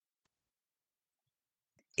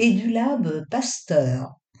EduLab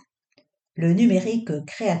Pasteur, le numérique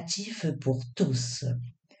créatif pour tous.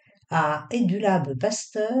 À EduLab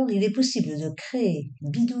Pasteur, il est possible de créer,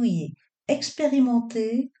 bidouiller,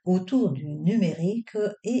 expérimenter autour du numérique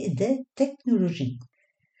et des technologies.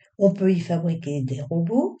 On peut y fabriquer des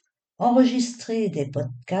robots, enregistrer des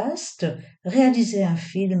podcasts, réaliser un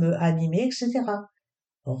film animé, etc.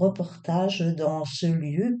 Reportage dans ce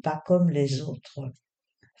lieu pas comme les autres.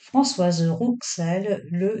 Françoise Rouxel,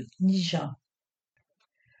 le Nija.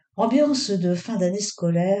 Ambiance de fin d'année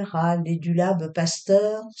scolaire à l'EduLab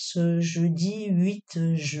Pasteur ce jeudi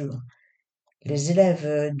 8 juin. Les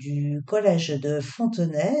élèves du collège de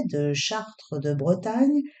Fontenay de Chartres de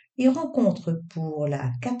Bretagne y rencontrent pour la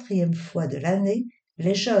 4e fois de l'année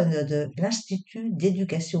les jeunes de l'Institut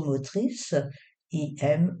d'éducation motrice,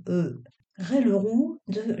 IME, Ray-le-Roux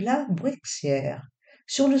de la Bouexière,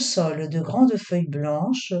 sur le sol de grandes feuilles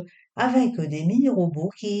blanches avec des mini-robots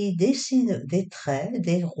qui dessinent des traits,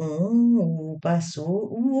 des ronds au pinceau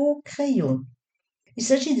ou au crayon. Il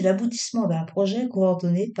s'agit de l'aboutissement d'un projet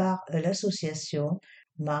coordonné par l'association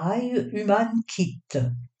My Human Kit.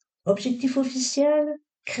 Objectif officiel: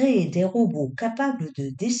 créer des robots capables de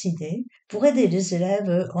dessiner pour aider les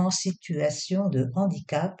élèves en situation de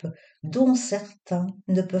handicap dont certains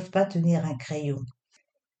ne peuvent pas tenir un crayon.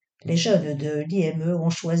 Les jeunes de l'IME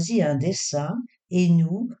ont choisi un dessin et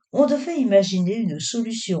nous, on devait imaginer une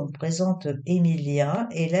solution, présente Émilien,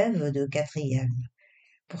 élève de 4e.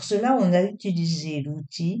 Pour cela, on a utilisé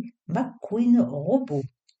l'outil McQueen Robot,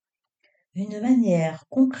 une manière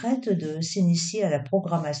concrète de s'initier à la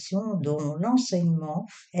programmation dont l'enseignement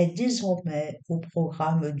est désormais au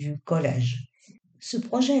programme du collège. Ce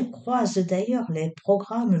projet croise d'ailleurs les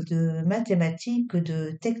programmes de mathématiques,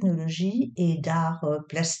 de technologie et d'art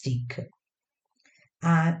plastique.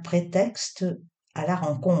 Un prétexte à la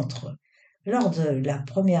rencontre. Lors de la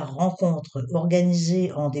première rencontre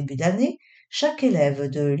organisée en début d'année, chaque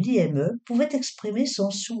élève de l'IME pouvait exprimer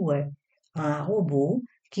son souhait. Un robot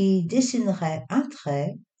qui dessinerait un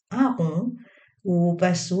trait, un rond, au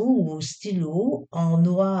pinceau ou au stylo, en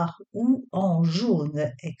noir ou en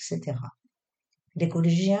jaune, etc. Les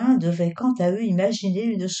collégiens devaient quant à eux imaginer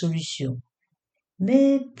une solution.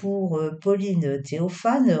 Mais pour Pauline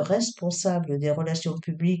Théophane, responsable des relations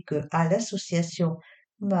publiques à l'association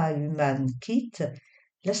My Human Kit,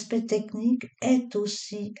 l'aspect technique est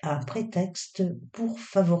aussi un prétexte pour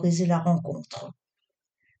favoriser la rencontre.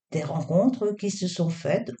 Des rencontres qui se sont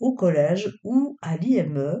faites au collège ou à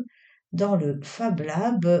l'IME, dans le Fab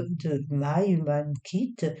Lab de My Human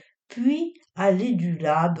Kit, puis à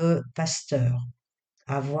l'EduLab Pasteur.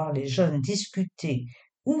 À voir les jeunes discuter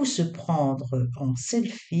ou se prendre en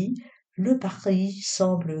selfie, le pari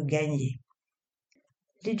semble gagné.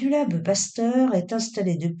 L'EduLab Pasteur est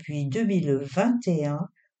installé depuis 2021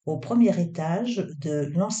 au premier étage de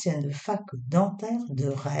l'ancienne fac dentaire de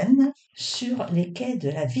Rennes, sur les quais de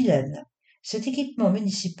la Ville. Cet équipement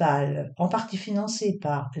municipal, en partie financé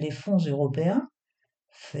par les fonds européens,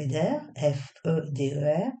 FEDER,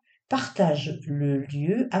 F-E-D-E-R, partage le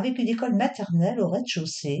lieu avec une école maternelle au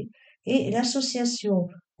rez-de-chaussée et l'association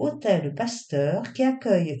Hôtel Pasteur qui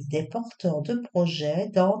accueille des porteurs de projets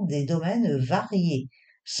dans des domaines variés,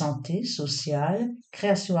 santé, sociale,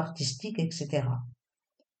 création artistique, etc.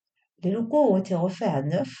 Les locaux ont été refaits à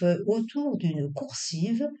neuf autour d'une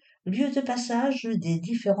coursive, lieu de passage des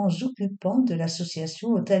différents occupants de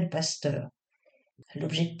l'association Hôtel Pasteur.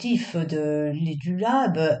 L'objectif de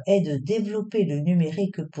l'EduLab est de développer le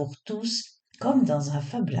numérique pour tous, comme dans un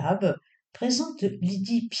Fab Lab, présente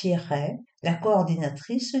Lydie Pierret, la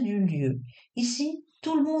coordinatrice du lieu. Ici,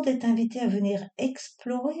 tout le monde est invité à venir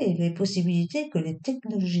explorer les possibilités que les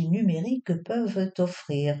technologies numériques peuvent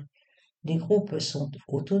offrir. Les groupes sont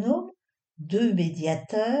autonomes, 2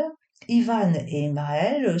 médiateurs, Ivan et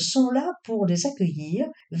Maël, sont là pour les accueillir,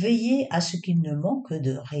 veiller à ce qu'ils ne manquent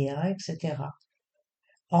de rien, etc.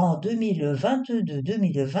 En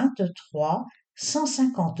 2022-2023,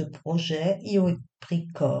 150 projets y ont pris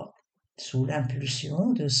corps, sous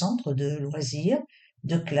l'impulsion de centres de loisirs,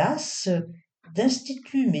 de classes,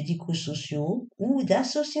 d'instituts médico-sociaux ou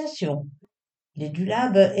d'associations.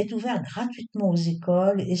 L'EduLab est ouvert gratuitement aux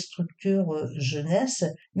écoles et structures jeunesse,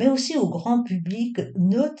 mais aussi au grand public,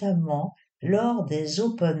 notamment lors des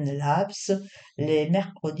Open Labs les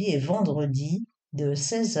mercredis et vendredis de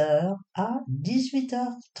 16h à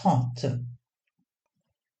 18h30.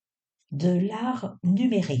 De l'art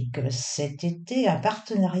numérique. Cet été, un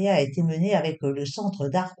partenariat a été mené avec le Centre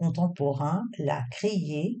d'art contemporain, la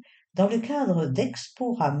Criée, dans le cadre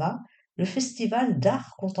d'Exporama, le festival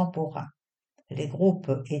d'art contemporain. Les groupes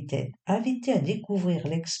étaient invités à découvrir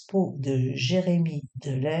l'expo de Jérémy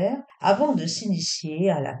Delair avant de s'initier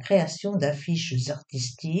à la création d'affiches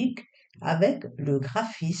artistiques avec le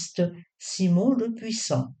graphiste Simon Le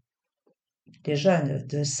Puissant. Des jeunes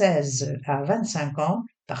de 16 à 25 ans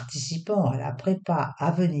participant à la prépa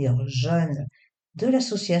Avenir Jeunes de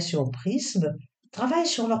l'association Prisme travaillent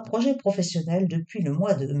sur leur projet professionnel depuis le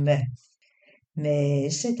mois de mai. Mais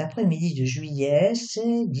cet après-midi de juillet,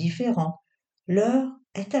 c'est différent. L'heure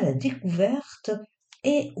est à la découverte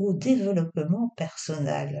et au développement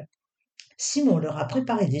personnel. Simon leur a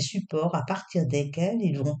préparé des supports à partir desquels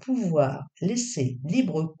ils vont pouvoir laisser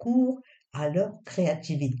libre cours à leur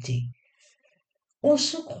créativité. On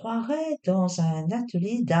se croirait dans un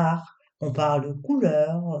atelier d'art. On parle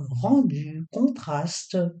couleurs, rendu,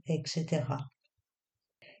 contraste, etc.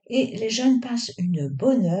 Et les jeunes passent une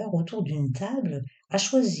bonne heure autour d'une table à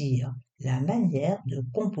choisir la manière de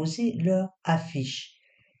composer leur affiche.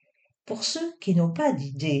 Pour ceux qui n'ont pas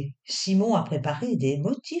d'idée, Simon a préparé des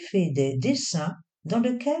motifs et des dessins dans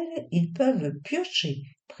lesquels ils peuvent piocher,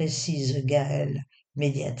 précise Gaëlle,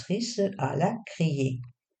 médiatrice à la criée.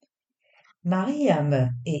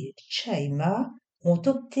 Mariam et Chaima ont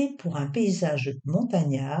opté pour un paysage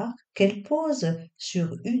montagnard qu'elles posent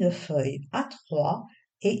sur une feuille A3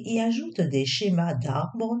 et y ajoutent des schémas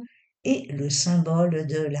d'arbres et le symbole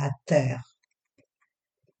de la terre.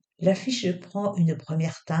 L'affiche prend une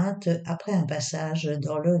première teinte après un passage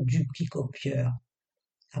dans le duplicopieur.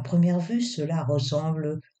 À première vue, cela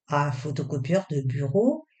ressemble à un photocopieur de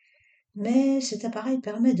bureau, mais cet appareil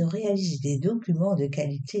permet de réaliser des documents de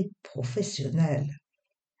qualité professionnelle.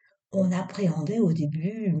 On appréhendait au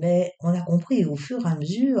début, mais on a compris au fur et à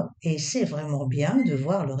mesure, et c'est vraiment bien de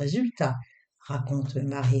voir le résultat, raconte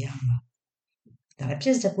Mariam. Dans la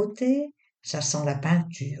pièce d'à côté, ça sent la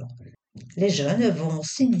peinture. Les jeunes vont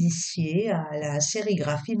s'initier à la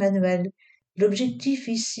sérigraphie manuelle. L'objectif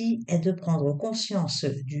ici est de prendre conscience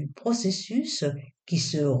du processus qui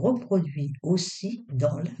se reproduit aussi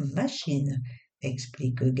dans la machine,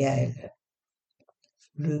 explique Gaëlle.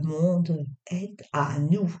 Le monde est à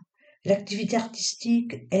nous. L'activité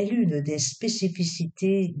artistique est l'une des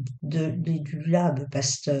spécificités du Lab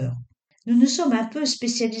Pasteur. Nous nous sommes un peu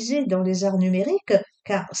spécialisés dans les arts numériques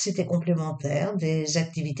car c'était complémentaire des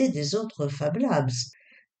activités des autres Fab Labs,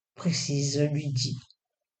 précise Lydie.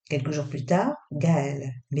 Quelques jours plus tard,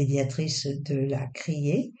 Gaëlle, médiatrice de la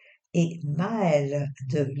criée, et Maëlle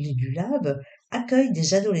de l'Edulab accueillent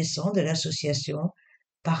des adolescents de l'association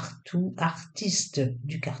Partout Artistes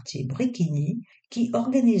du quartier Bréquigny qui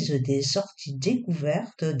organisent des sorties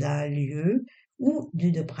découvertes d'un lieu ou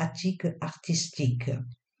d'une pratique artistique.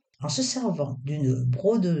 En se servant d'une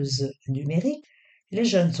brodeuse numérique, les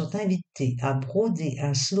jeunes sont invités à broder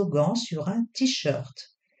un slogan sur un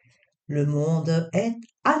t-shirt. Le monde est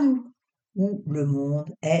à nous ou le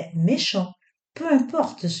monde est méchant. Peu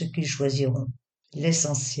importe ce qu'ils choisiront.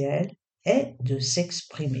 L'essentiel est de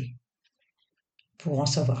s'exprimer. Pour en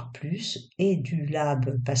savoir plus,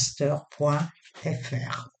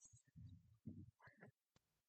 edulabpasteur.fr